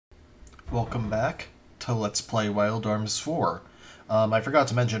Welcome back to Let's Play Wild Arms 4. I forgot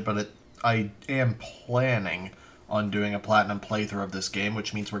to mention, but I am planning on doing a platinum playthrough of this game,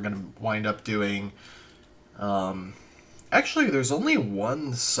 which means we're going to wind up doing... actually, there's only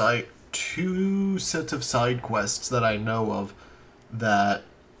two sets of side quests that I know of that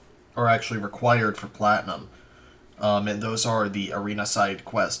are actually required for platinum. And those are the arena side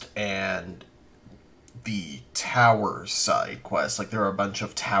quest and the tower side quest. Like, there are a bunch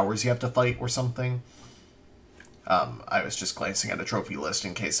of towers you have to fight or something. I was just glancing at a trophy list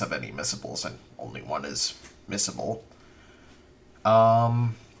in case of any missables, and only one is missable.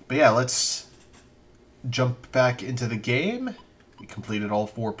 But yeah, let's jump back into the game. We completed all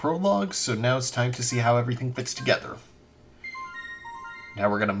 4 prologues, so now it's time to see how everything fits together. Now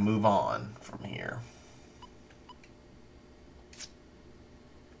we're gonna move on from here.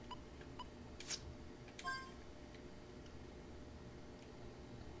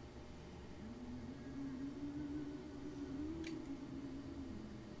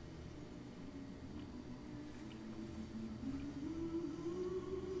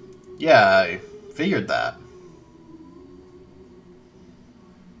 Yeah, I figured that.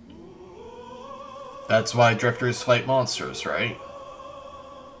 That's why drifters fight monsters, right?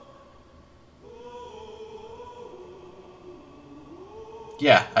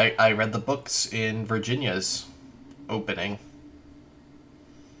 Yeah, I read the books in Virginia's opening.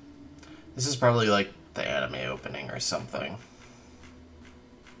 This is probably like the anime opening or something.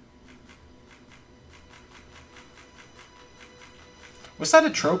 Was that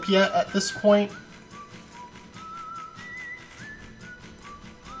a trope yet at this point?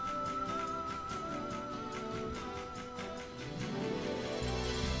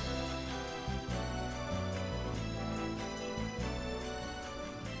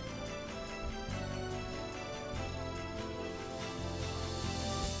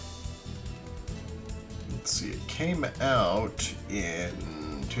 Let's see, it came out in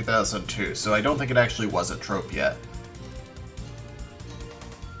 2002, so I don't think it actually was a trope yet.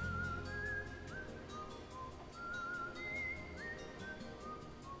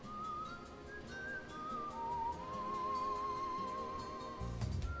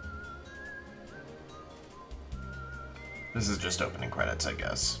 This is just opening credits, I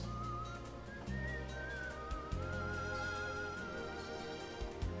guess.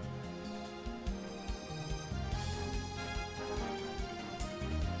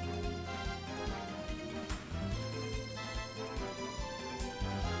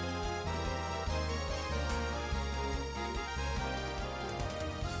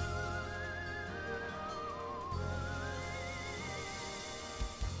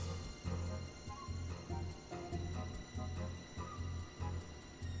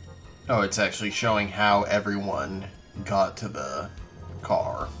 Oh, it's actually showing how everyone got to the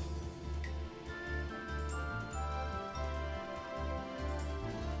car.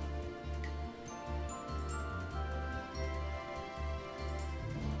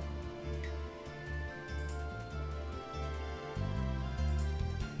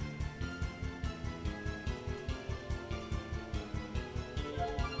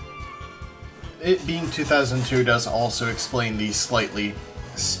 It being 2002 does also explain the slightly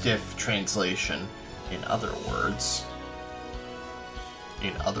stiff translation. In other words.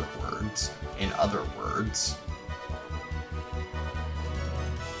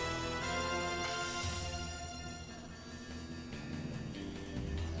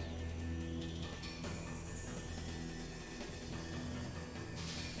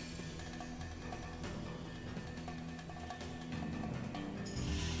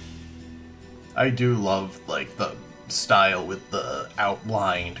 I do love, like, the style with the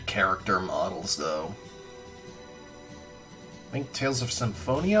outlined character models, though. I think Tales of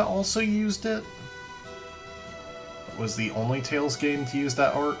Symphonia also used it. It was the only Tales game to use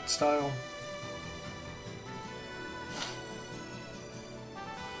that art style.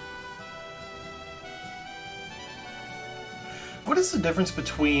 What is the difference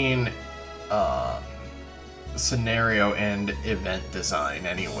between scenario and event design,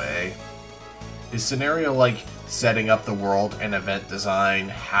 anyway? Is scenario like setting up the world, and event design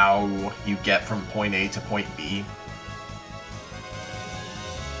how you get from point A to point B?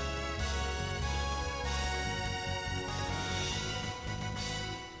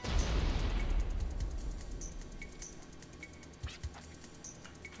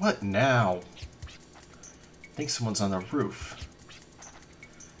 What now? I think someone's on the roof.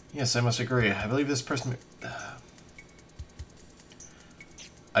 Yes, I must agree. I believe this person...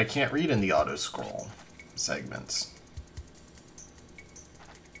 I can't read in the auto-scroll segments.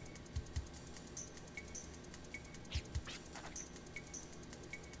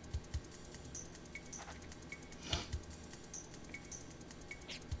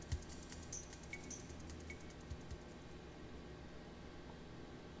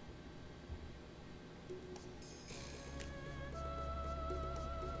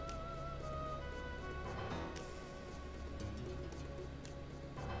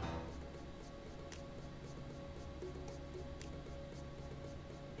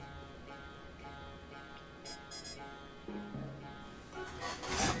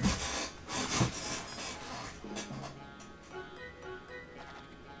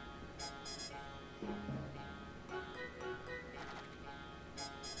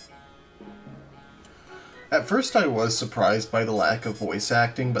 At first I was surprised by the lack of voice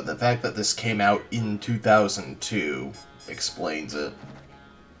acting, but the fact that this came out in 2002 explains it.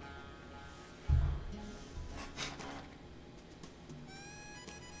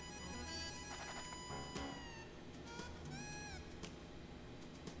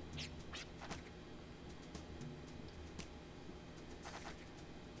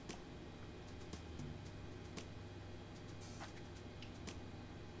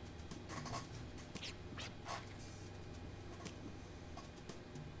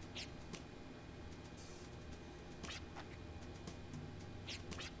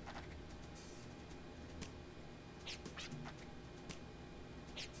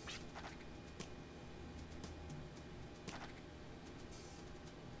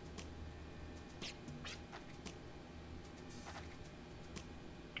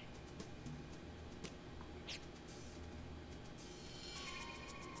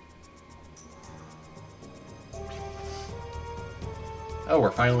 Oh, we're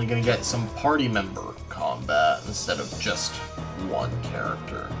finally gonna get some party member combat instead of just one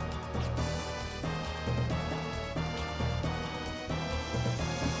character.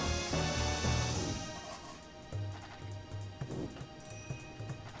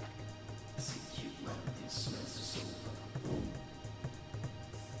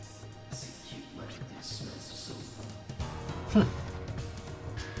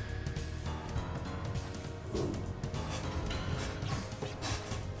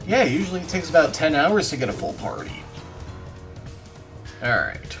 Yeah, usually it takes about 10 hours to get a full party.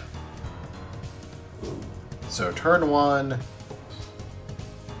 Alright. So, turn 1.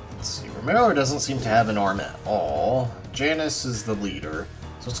 Let's see, Romero doesn't seem to have an arm at all. Janice is the leader.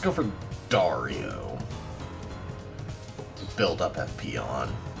 So let's go for Dario. To build up FP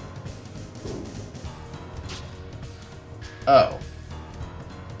on. Oh.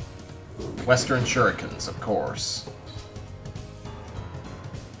 Western Shurikens, of course.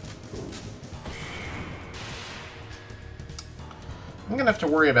 I'm gonna have to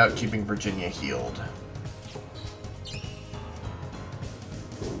worry about keeping Virginia healed.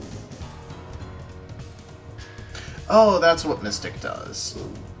 Oh, that's what Mystic does.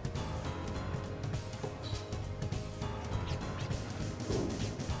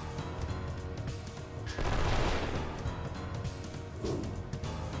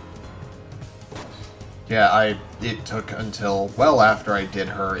 Yeah, it took until well after I did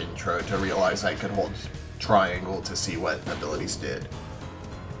her intro to realize I could hold triangle to see what abilities did.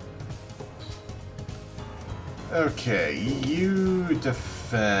 Okay, you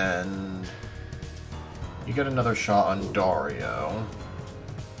defend. You get another shot on Dario.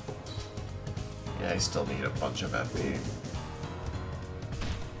 Yeah, I still need a bunch of FP.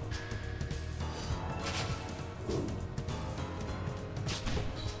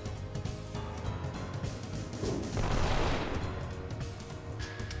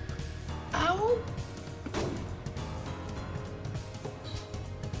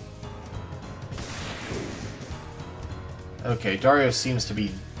 Okay, Dario seems to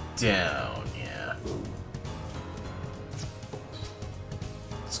be down, yeah.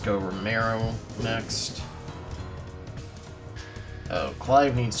 Let's go Romero next. Oh,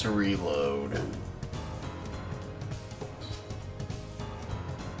 Clive needs to reload.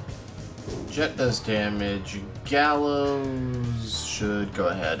 Jet does damage. Gallows should go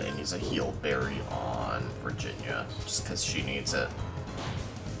ahead and use a heal berry on Virginia, just because she needs it.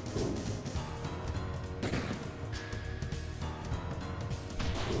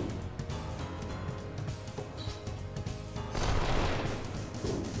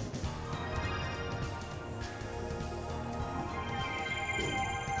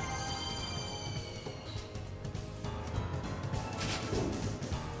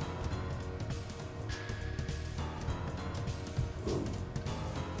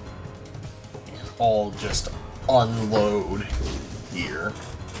 All just unload here.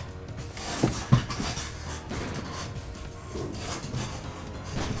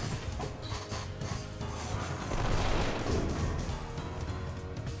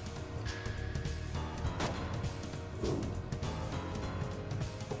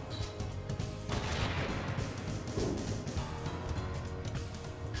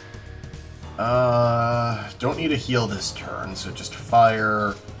 Don't need to heal this turn, so just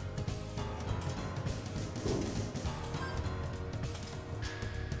fire.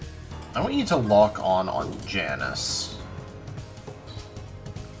 I want you to lock on Janice.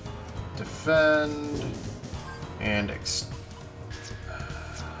 Defend. And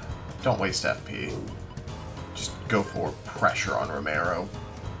don't waste FP. Just go for pressure on Romero.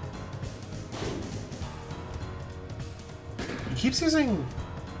 He keeps using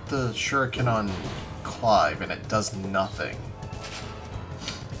the Shuriken on Clive, and it does nothing.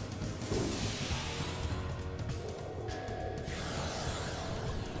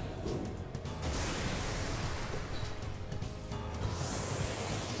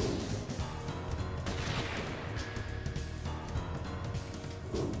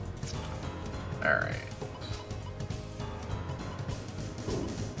 Alright.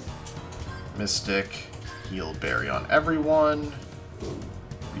 Mystic, heal berry on everyone.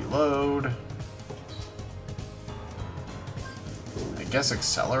 Reload. I guess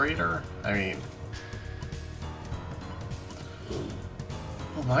accelerator? I mean...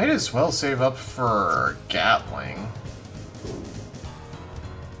 well, might as well save up for Gatling.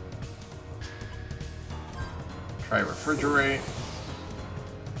 Try refrigerate.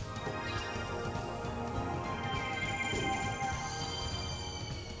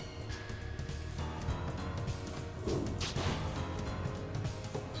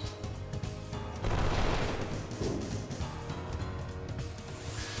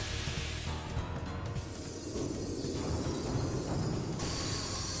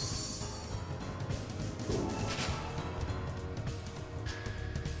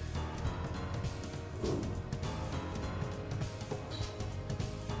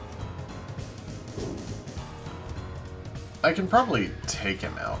 I can probably take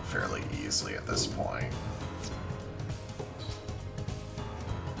him out fairly easily at this point.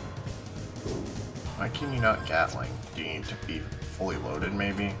 Why can you not Gatling? Do you need to be fully loaded,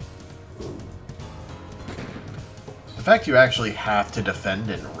 maybe? The fact you actually have to defend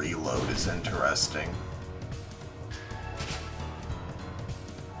and reload is interesting.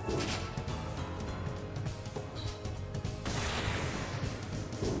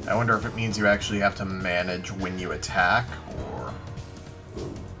 I wonder if it means you actually have to manage when you attack, or...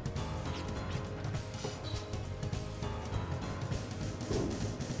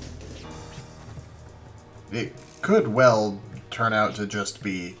 it could well turn out to just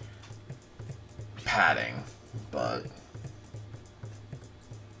be padding, but...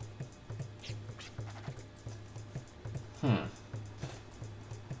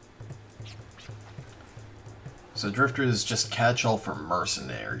 So Drifter is just catch-all for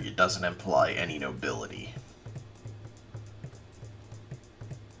mercenary. It doesn't imply any nobility.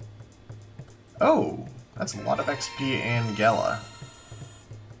 Oh, that's a lot of XP and Gela.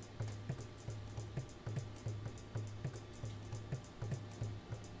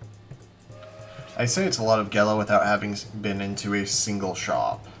 I say it's a lot of Gela without having been into a single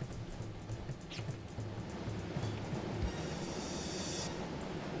shop.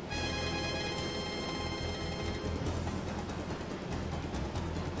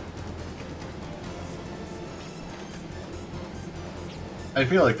 I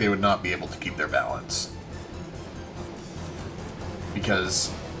feel like they would not be able to keep their balance.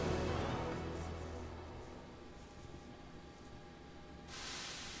 Because...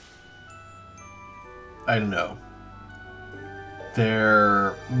 I don't know.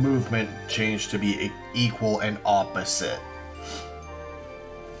 Their movement changed to be equal and opposite.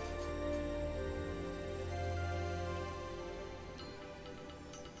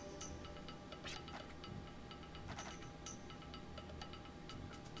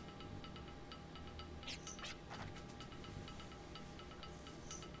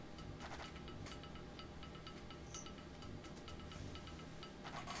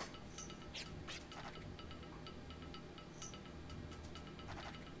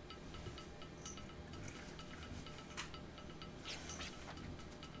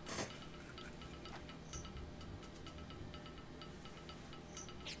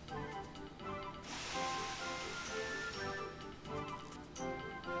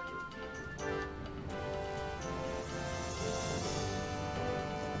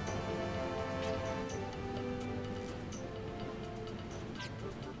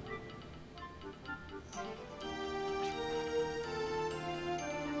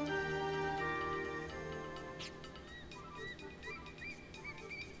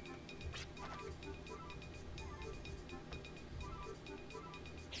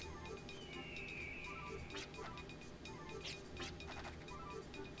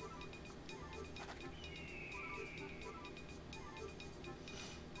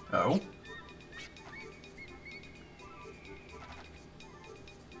 Oh?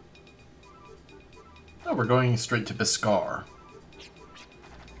 Oh, we're going straight to Biscar.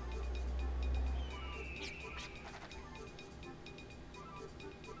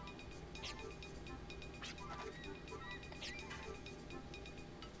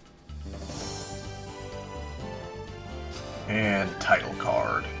 And title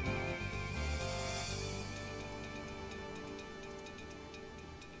card.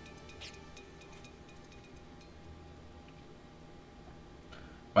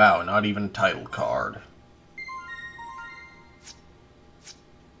 Wow, not even a title card.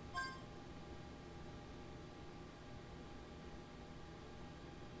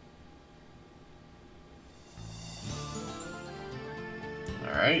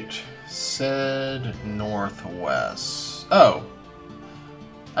 Alright, said northwest. Oh,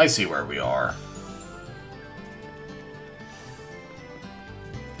 I see where we are.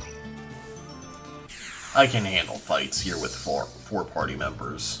 I can handle fights here with four party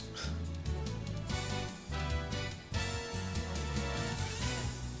members.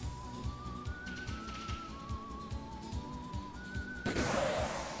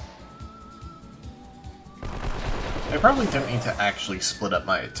 I probably don't need to actually split up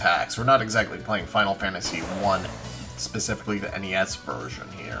my attacks. We're not exactly playing Final Fantasy 1, specifically the NES version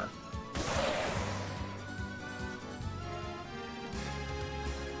here.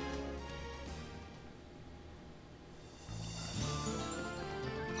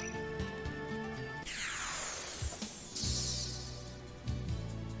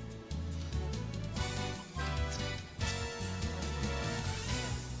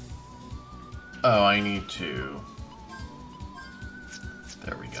 Oh, I need to...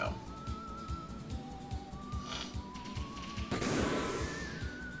 There we go.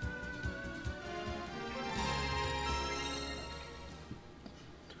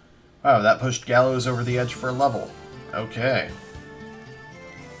 Wow, that pushed Gallows over the edge for a level. Okay.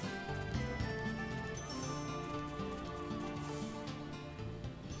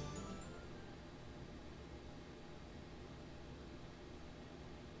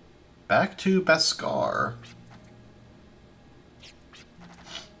 Back to Beskar.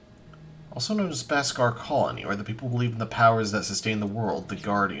 Also known as Beskar Colony, where the people believe in the powers that sustain the world, the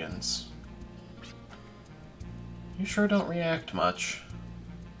Guardians. You sure don't react much.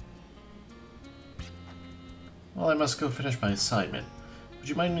 Well, I must go finish my assignment. Would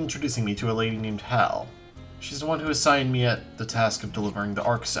you mind introducing me to a lady named Hal? She's the one who assigned me at the task of delivering the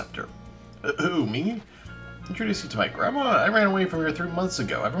Ark Scepter. Who, me? Introduce you to my grandma? I ran away from her 3 months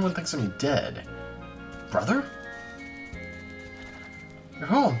ago. Everyone thinks I'm dead. Brother? You're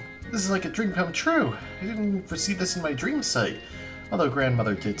home. This is like a dream come true. I didn't foresee this in my dream sight. Although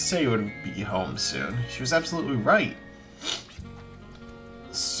grandmother did say you would be home soon. She was absolutely right.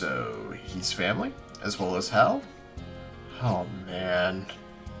 So, he's family? As well as Hal? Oh, man.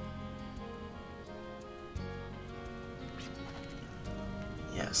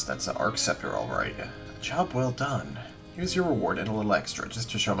 Yes, that's the Ark Scepter, alright. A job well done. Here's your reward and a little extra,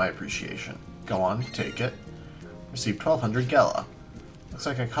 just to show my appreciation. Go on, take it. Receive 1200 Gela. Looks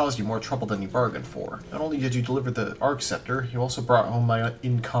like I caused you more trouble than you bargained for. Not only did you deliver the Ark Scepter, you also brought home my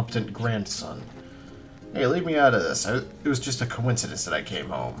incompetent grandson. Hey, leave me out of this. It was just a coincidence that I came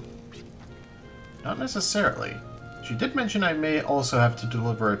home. Not necessarily. She did mention I may also have to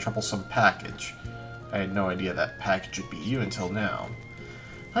deliver a troublesome package. I had no idea that package would be you until now.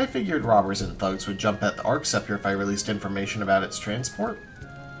 I figured robbers and thugs would jump at the Ark Scepter if I released information about its transport,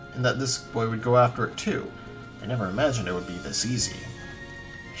 and that this boy would go after it too. I never imagined it would be this easy.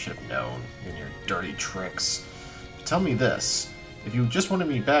 I should have known, in your dirty tricks. But tell me this, if you just wanted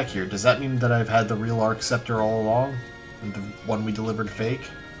me back here, does that mean that I've had the real Ark Scepter all along? And the one we delivered fake?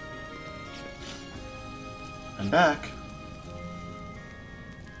 I'm back.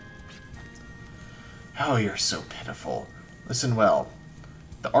 Oh, you're so pitiful. Listen well.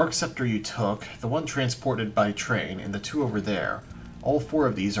 The Ark Scepter you took, the one transported by train, and the two over there, all 4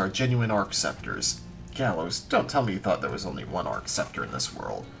 of these are genuine Ark Scepters. Gallows, don't tell me you thought there was only one Ark Scepter in this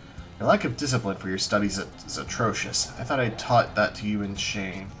world. Your lack of discipline for your studies is atrocious. I thought I taught that to you in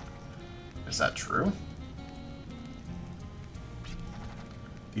shame. Is that true?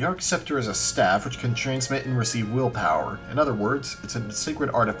 The Ark Scepter is a staff which can transmit and receive willpower. In other words, it's a sacred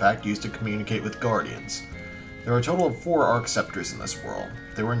artifact used to communicate with Guardians. There are a total of 4 Ark Scepters in this world.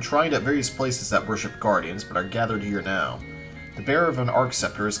 They were enshrined at various places that worship Guardians, but are gathered here now. The bearer of an Ark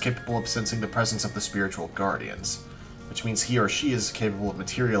Scepter is capable of sensing the presence of the spiritual Guardians, which means he or she is capable of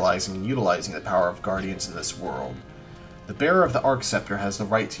materializing and utilizing the power of Guardians in this world. The bearer of the Ark Scepter has the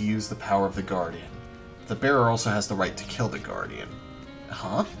right to use the power of the Guardian. The bearer also has the right to kill the Guardian.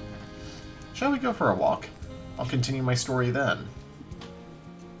 Huh? Shall we go for a walk? I'll continue my story then.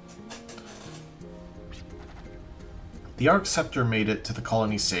 The Ark Scepter made it to the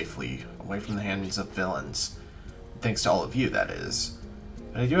colony safely, away from the hands of villains. Thanks to all of you, that is.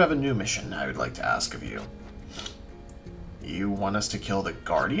 But I do have a new mission I would like to ask of you. You want us to kill the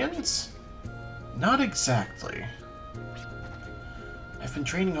Guardians? Not exactly. I've been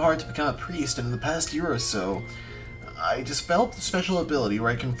training hard to become a priest, and in the past year or so, I just developed a special ability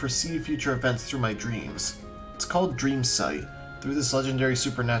where I can foresee future events through my dreams. It's called Dream Sight. Through this legendary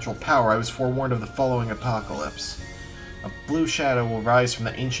supernatural power, I was forewarned of the following apocalypse. A blue shadow will rise from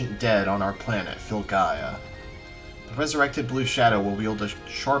the ancient dead on our planet, Filgaia. The resurrected blue shadow will wield a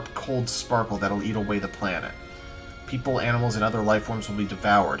sharp, cold sparkle that'll eat away the planet. People, animals, and other lifeforms will be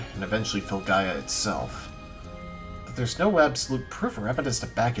devoured, and eventually Filgaia itself. But there's no absolute proof or evidence to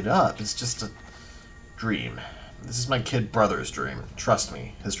back it up. It's just a dream. This is my kid brother's dream. Trust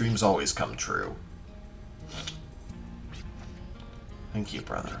me, his dreams always come true. Thank you,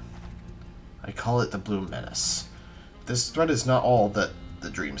 brother. I call it the Blue Menace. This threat is not all that the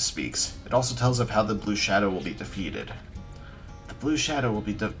dream speaks. It also tells of how the Blue Shadow will be defeated. The Blue Shadow will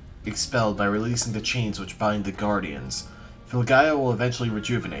be expelled by releasing the chains which bind the Guardians. Filgaia will eventually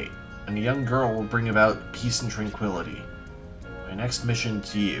rejuvenate, and a young girl will bring about peace and tranquility. My next mission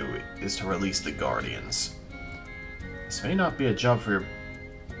to you is to release the Guardians. This may not be a job for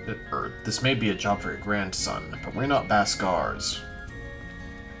your... this may be a job for your grandson, but we're not Baskars.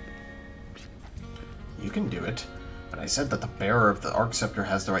 You can do it. When I said that the bearer of the Ark Scepter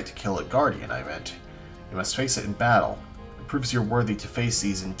has the right to kill a Guardian, I meant you must face it in battle. It proves you're worthy to face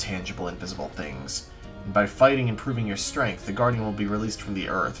these intangible, invisible things. And by fighting and proving your strength, the Guardian will be released from the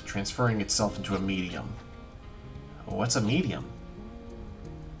Earth, transferring itself into a medium. What's a medium?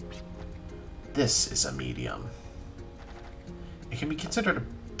 This is a medium. It can be considered a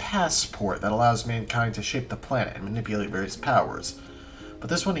passport that allows mankind to shape the planet and manipulate various powers. But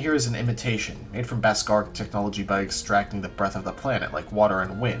this one here is an imitation, made from Baskar technology by extracting the breath of the planet, like water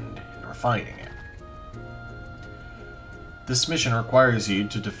and wind, and refining it. This mission requires you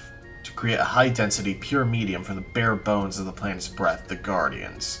to create a high-density, pure medium from the bare bones of the planet's breath, the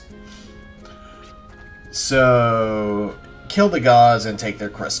Guardians. So, kill the gods and take their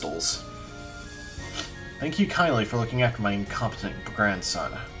crystals. Thank you kindly for looking after my incompetent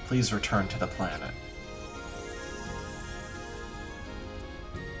grandson. Please return to the planet.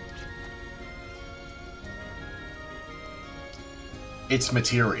 It's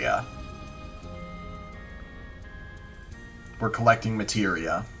materia. We're collecting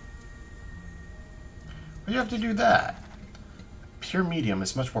materia. Why do you have to do that? Pure medium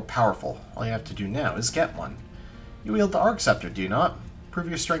is much more powerful. All you have to do now is get one. You wield the Ark Scepter, do you not? Prove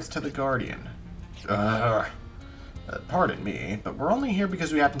your strength to the Guardian. Pardon me, but we're only here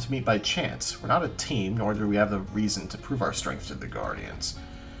because we happen to meet by chance. We're not a team, nor do we have the reason to prove our strength to the Guardians.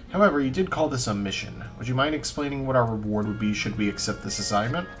 However, you did call this a mission. Would you mind explaining what our reward would be should we accept this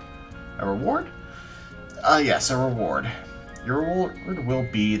assignment? A reward? Yes, a reward. Your reward will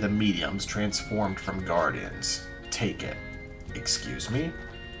be the mediums transformed from Guardians. Take it. Excuse me?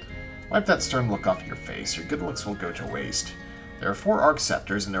 Wipe that stern look off your face. Your good looks will go to waste. There are 4 Ark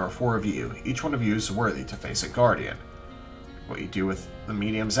Scepters, and there are 4 of you. Each one of you is worthy to face a Guardian. What you do with the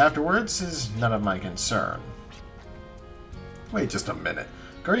mediums afterwards is none of my concern. Wait just a minute.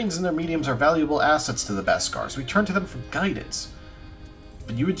 Guardians and their mediums are valuable assets to the Baskars. We turn to them for guidance.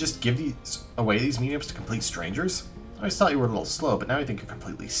 But you would just give these mediums to complete strangers? I always thought you were a little slow, but now I think you're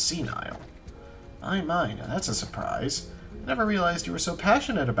completely senile. My, now that's a surprise. I never realized you were so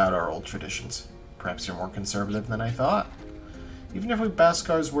passionate about our old traditions. Perhaps you're more conservative than I thought. Even if we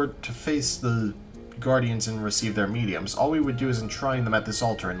Baskars were to face the Guardians and receive their mediums, all we would do is enshrine them at this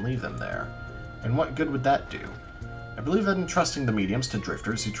altar and leave them there. And what good would that do? I believe that entrusting the mediums to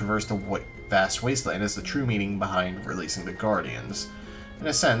drifters who traverse the vast wasteland is the true meaning behind releasing the Guardians. In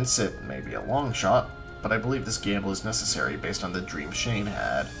a sense, it may be a long shot, but I believe this gamble is necessary based on the dream Shane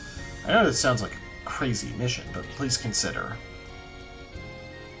had. I know this sounds like a crazy mission, but please consider.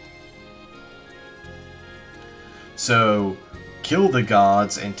 So, kill the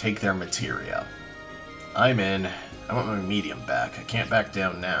gods and take their materia. I'm in. I want my medium back. I can't back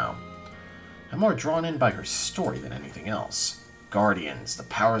down now. I'm more drawn in by her story than anything else. Guardians, the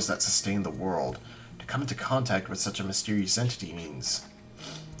powers that sustain the world. To come into contact with such a mysterious entity means...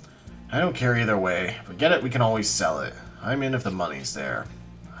 I don't care either way. If we get it, we can always sell it. I'm in if the money's there.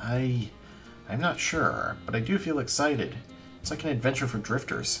 I'm not sure, but I do feel excited. It's like an adventure for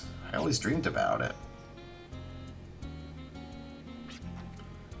drifters. I always dreamed about it.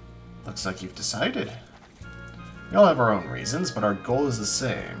 Looks like you've decided. We all have our own reasons, but our goal is the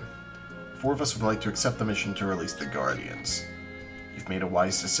same. 4 of us would like to accept the mission to release the Guardians. You've made a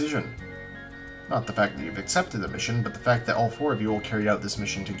wise decision. Not the fact that you've accepted the mission, but the fact that all 4 of you will carry out this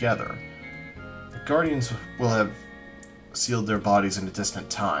mission together. The Guardians will have sealed their bodies in a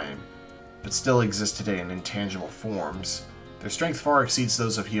distant time, but still exist today in intangible forms. Their strength far exceeds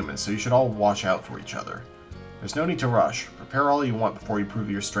those of humans, so you should all watch out for each other. There's no need to rush. Prepare all you want before you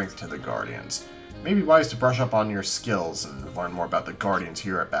prove your strength to the Guardians. It may be wise to brush up on your skills and learn more about the Guardians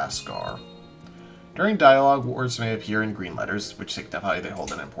here at Baskar. During dialogue, words may appear in green letters, which signify they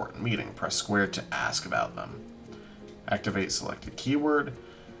hold an important meaning. Press square to ask about them. Activate selected keyword.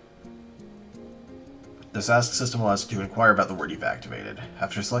 This ask system allows you to inquire about the word you've activated.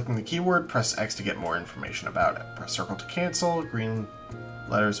 After selecting the keyword, press X to get more information about it. Press circle to cancel. Green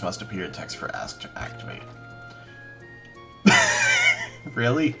letters must appear in text for ask to activate.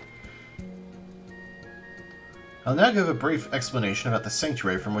 Really? I'll now give a brief explanation about the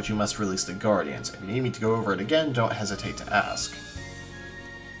sanctuary from which you must release the Guardians. If you need me to go over it again, don't hesitate to ask.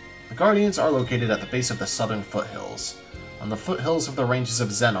 The Guardians are located at the base of the southern foothills. On the foothills of the ranges of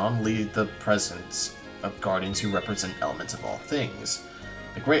Xenon lead the presence of Guardians who represent elements of all things.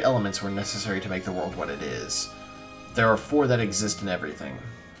 The great elements were necessary to make the world what it is. There are 4 that exist in everything: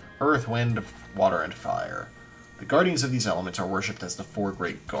 earth, wind, water, and fire. The guardians of these elements are worshipped as the 4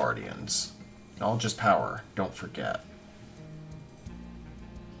 great guardians. Knowledge is power, don't forget.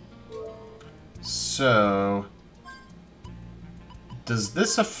 So, does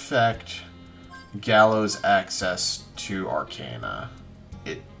this affect Gallo's access to Arcana?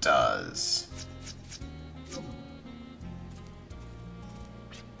 It does.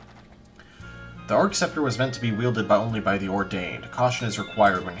 The Ark Scepter was meant to be wielded only by the Ordained. Caution is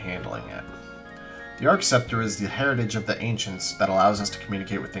required when handling it. The Ark Scepter is the heritage of the ancients that allows us to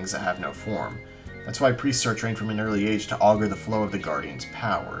communicate with things that have no form. That's why priests are trained from an early age to augur the flow of the Guardian's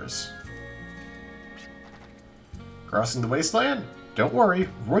powers. Crossing the wasteland? Don't worry,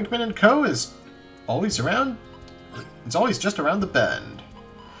 Roigman & Co. is always around. It's always just around the bend.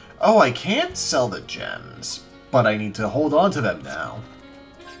 Oh, I can't sell the gems, but I need to hold on to them now.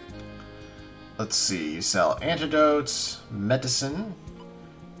 Let's see, you sell antidotes, medicine,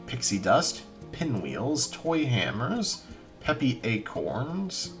 pixie dust, pinwheels, toy hammers, peppy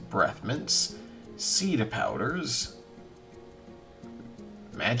acorns, breath mints, seed powders,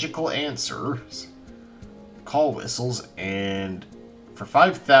 magical answers, call whistles, and for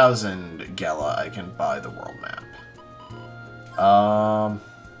 5,000 Gala, I can buy the world map.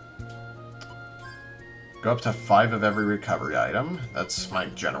 Go up to 5 of every recovery item. That's my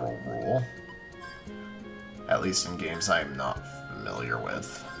general rule. At least in games I'm not familiar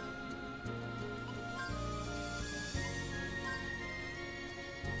with.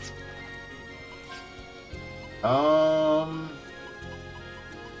 I'm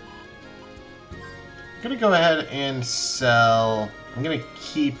gonna go ahead and sell... I'm gonna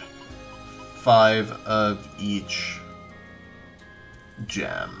keep 5 of each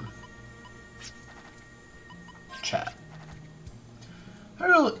gem. Chat.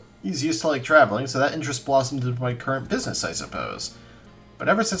 He's used to like traveling, so that interest blossomed into my current business, I suppose. But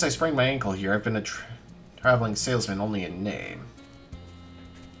ever since I sprained my ankle here, I've been a traveling salesman only in name.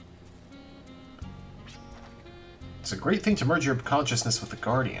 It's a great thing to merge your consciousness with the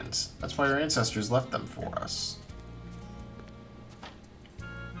Guardians. That's why our ancestors left them for us.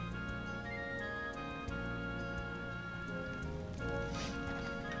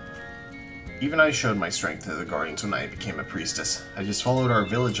 Even I showed my strength to the Guardians when I became a priestess. I just followed our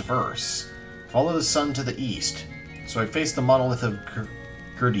village of Urs. Follow the sun to the east. So I faced the monolith of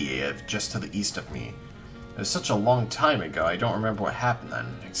Gurdiev just to the east of me. It was such a long time ago, I don't remember what happened then,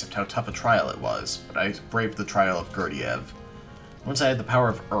 except how tough a trial it was, but I braved the trial of Gurdiev. Once I had the power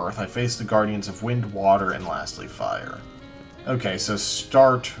of Earth, I faced the Guardians of Wind, Water, and lastly Fire. Okay, so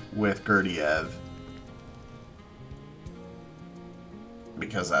start with Gurdiev,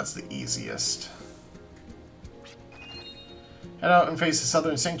 because that's the easiest. Head out and face the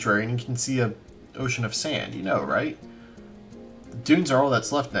southern sanctuary and you can see an ocean of sand, you know, right? The dunes are all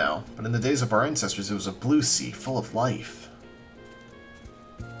that's left now, but in the days of our ancestors it was a blue sea full of life.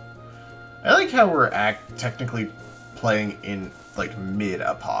 I like how we're technically playing in, like,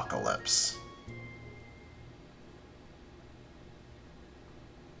 mid-apocalypse.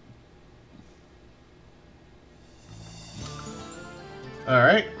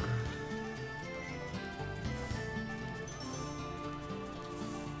 Alright.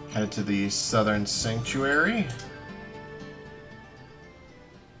 Head to the southern sanctuary.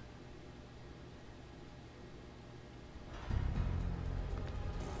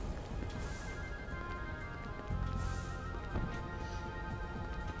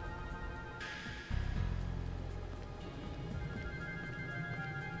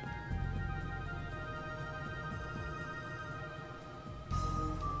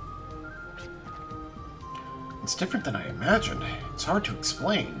 It's different than I imagined. It's hard to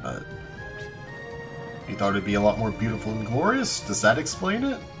explain, but... You thought it'd be a lot more beautiful and glorious? Does that explain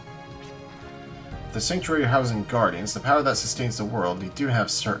it? The sanctuary housing guardians, the power that sustains the world, you do have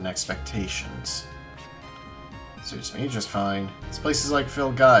certain expectations. Suits me just fine. This place is like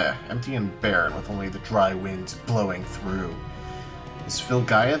Filgaia, empty and barren with only the dry winds blowing through. Is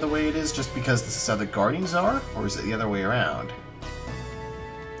Filgaia the way it is just because this is how the Guardians are? Or is it the other way around?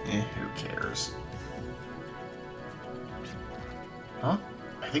 Who cares? Huh?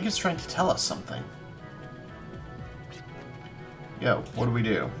 I think it's trying to tell us something. Yo, what do we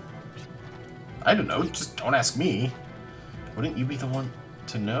do? I don't know, just don't ask me. Wouldn't you be the one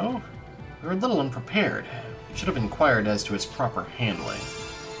to know? We were a little unprepared. We should have inquired as to its proper handling.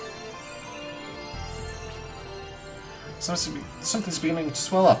 Something's beginning to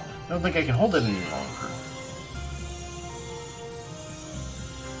swell up. I don't think I can hold it any longer.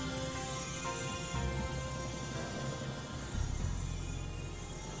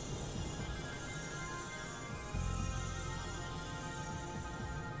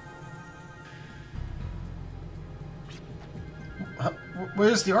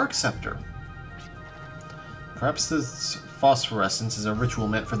 Where's the Ark Scepter? Perhaps this phosphorescence is a ritual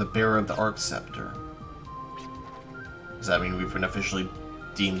meant for the bearer of the Ark Scepter. Does that mean we've been officially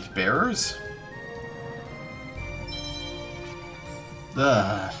deemed bearers?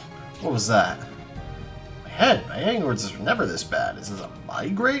 Ugh, what was that? My head! My hangovers is never this bad. Is this a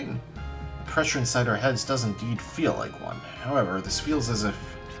migraine? The pressure inside our heads does indeed feel like one. However, this feels as if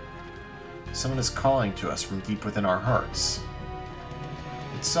someone is calling to us from deep within our hearts.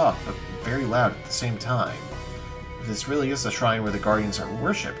 It's soft, but very loud at the same time. If this really is the shrine where the Guardians are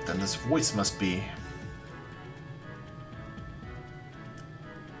worshipped, then this voice must be...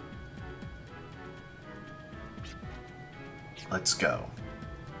 Let's go.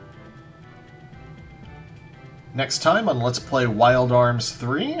 Next time on Let's Play Wild Arms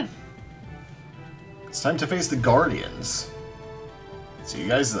 3, it's time to face the Guardians. See you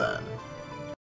guys then.